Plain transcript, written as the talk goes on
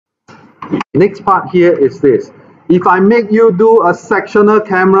Next part here is this. If I make you do a sectional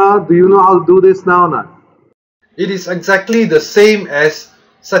camera, do you know how to do this now or not? It is exactly the same as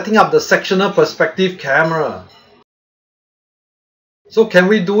setting up the sectional perspective camera. So can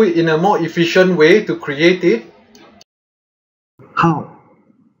we do it in a more efficient way to create it? How?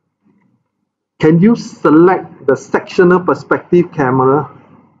 Can you select the sectional perspective camera?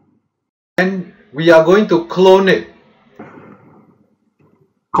 And we are going to clone it.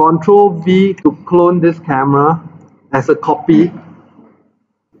 Control V to clone this camera as a copy.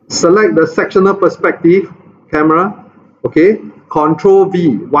 Select the sectional perspective camera. Okay. Control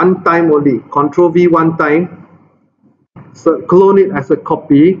V one time only. Control V one time. So clone it as a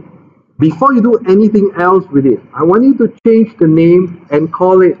copy. Before you do anything else with it, I want you to change the name and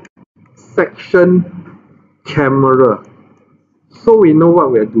call it section camera, so we know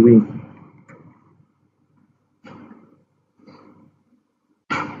what we are doing.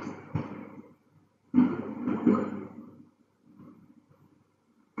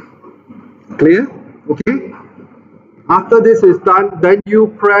 Clear? Okay. After this is done, then you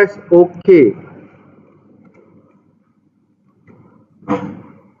press OK.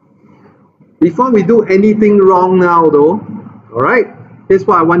 Before we do anything wrong now though, alright, here's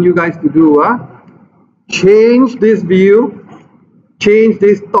what I want you guys to do. Change this view, change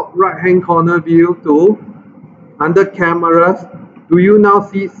this top right hand corner view to under cameras. Do you now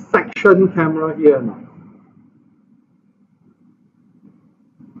see section camera here now?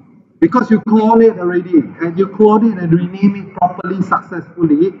 Because you clone it already, and you clone it and rename it properly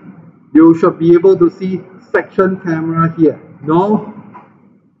successfully, you should be able to see section camera here. No?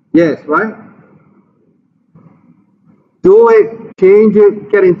 Yes, right? Do it, change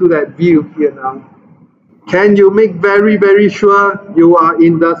it, get into that view here now. Can you make very, very sure you are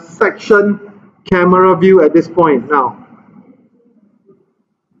in the section camera view at this point now?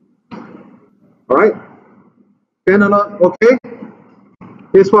 Alright? Can or not? Okay?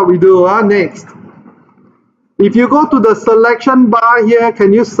 Here's what we do next. If you go to the selection bar here,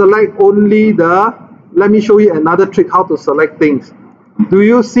 can you select only the, let me show you another trick how to select things. Do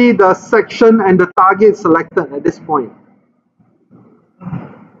you see the section and the target selected at this point?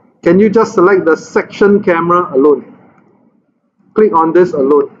 Can you just select the section camera alone? Click on this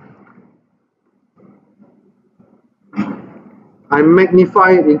alone. I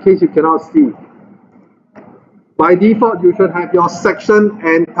magnify it in case you cannot see. By default, you should have your section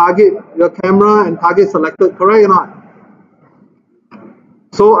and target, your camera and target selected, correct or not?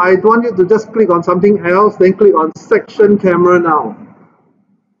 So I want you to just click on something else, then click on section camera now.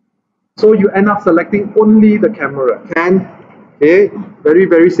 So you end up selecting only the camera. Okay, very,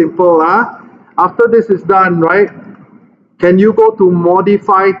 very simple. After this is done, right, can you go to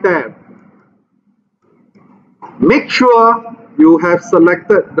Modify tab? Make sure you have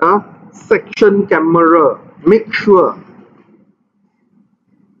selected the section camera. Make sure.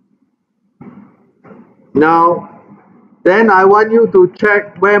 Now, then I want you to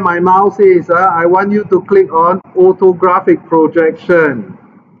check where my mouse is. I want you to click on Orthographic Projection.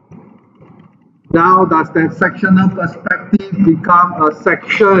 Now, does that sectional perspective become a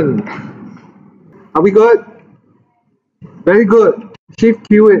section? Are we good? Very good. Shift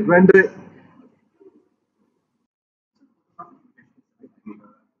Q it, render it.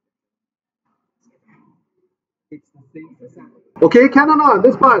 Okay, can or not?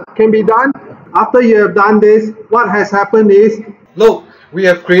 This part can be done. After you have done this, what has happened is, look, we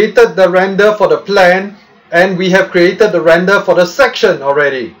have created the render for the plan and we have created the render for the section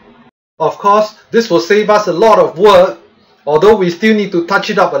already. Of course, this will save us a lot of work, although we still need to touch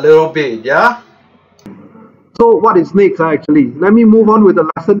it up a little bit, yeah? So what is next actually? Let me move on with the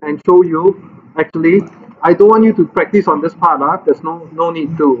lesson and show you. Actually, I don't want you to practice on this part. There's no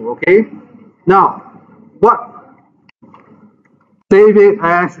need to, okay? Now, what? Save it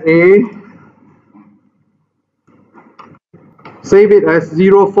as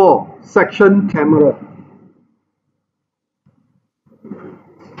 04, section camera.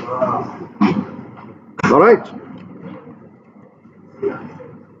 All right.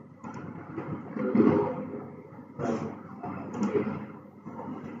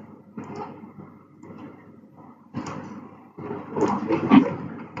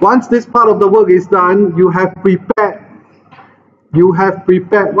 Once this part of the work is done, you have prepared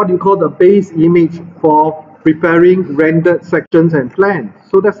what you call the base image for preparing rendered sections and plans.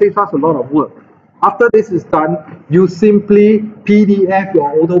 So that saves us a lot of work. After this is done, you simply PDF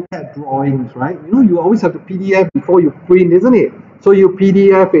your AutoCAD drawings, right? You know, you always have to PDF before you print, isn't it? So you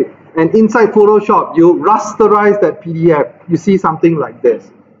PDF it, and inside Photoshop, you rasterize that PDF. You see something like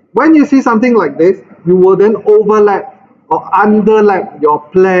this. When you see something like this, you will then overlap or underlap your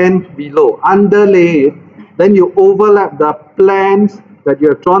plan below, underlay it, then you overlap the plans that you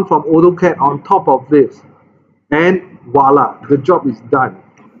have drawn from AutoCAD on top of this, and voila, the job is done.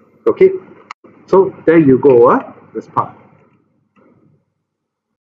 Okay, so there you go, this part.